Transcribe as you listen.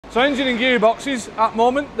So engine and gearboxes at the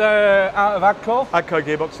moment, they're out of AGCO? AGCO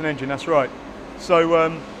gearbox and engine, that's right.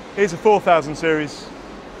 So here's a 4000 series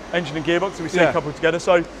engine and gearbox that we see coupled together.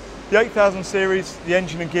 So the 8000 series, the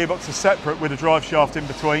engine and gearbox are separate with a drive shaft in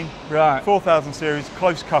between. Right. 4000 series,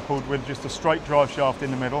 close coupled with just a straight drive shaft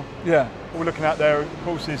in the middle. Yeah. What we're looking at there, of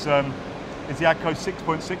course, is the AGCO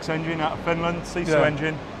 6.6 engine out of Finland, CISO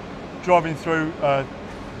engine, driving through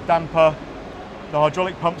damper. The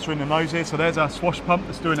hydraulic pumps are in the nose here, so there's our swash pump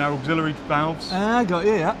that's doing our auxiliary valves. Ah, got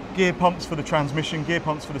you, yeah. Gear pumps for the transmission, gear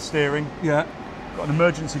pumps for the steering. Yeah. Got an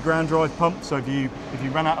emergency ground drive pump, so if you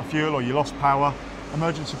ran out of fuel or you lost power,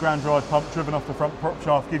 emergency ground drive pump driven off the front prop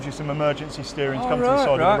shaft gives you some emergency steering to come to the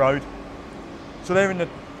side of the road. So they're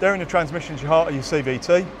in the transmission's your heart of your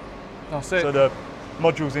CVT. That's it. So the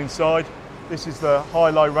modules inside. This is the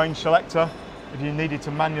high-low range selector. If you needed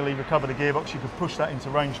to manually recover the gearbox, you could push that into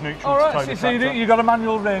range neutral to tow the so tractor. you've got a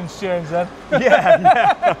manual range change then?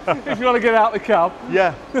 Yeah. If you want to get out the cab.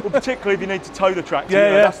 Yeah, well, particularly if you need to tow the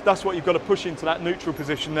tractor. That's what you've got to push into that neutral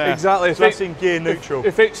position there. Exactly. So that's in gear neutral.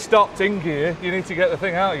 If it's stopped in gear, you need to get the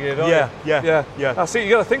thing out of gear, don't you? Yeah. That's it.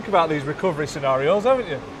 You've got to think about these recovery scenarios, haven't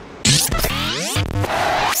you?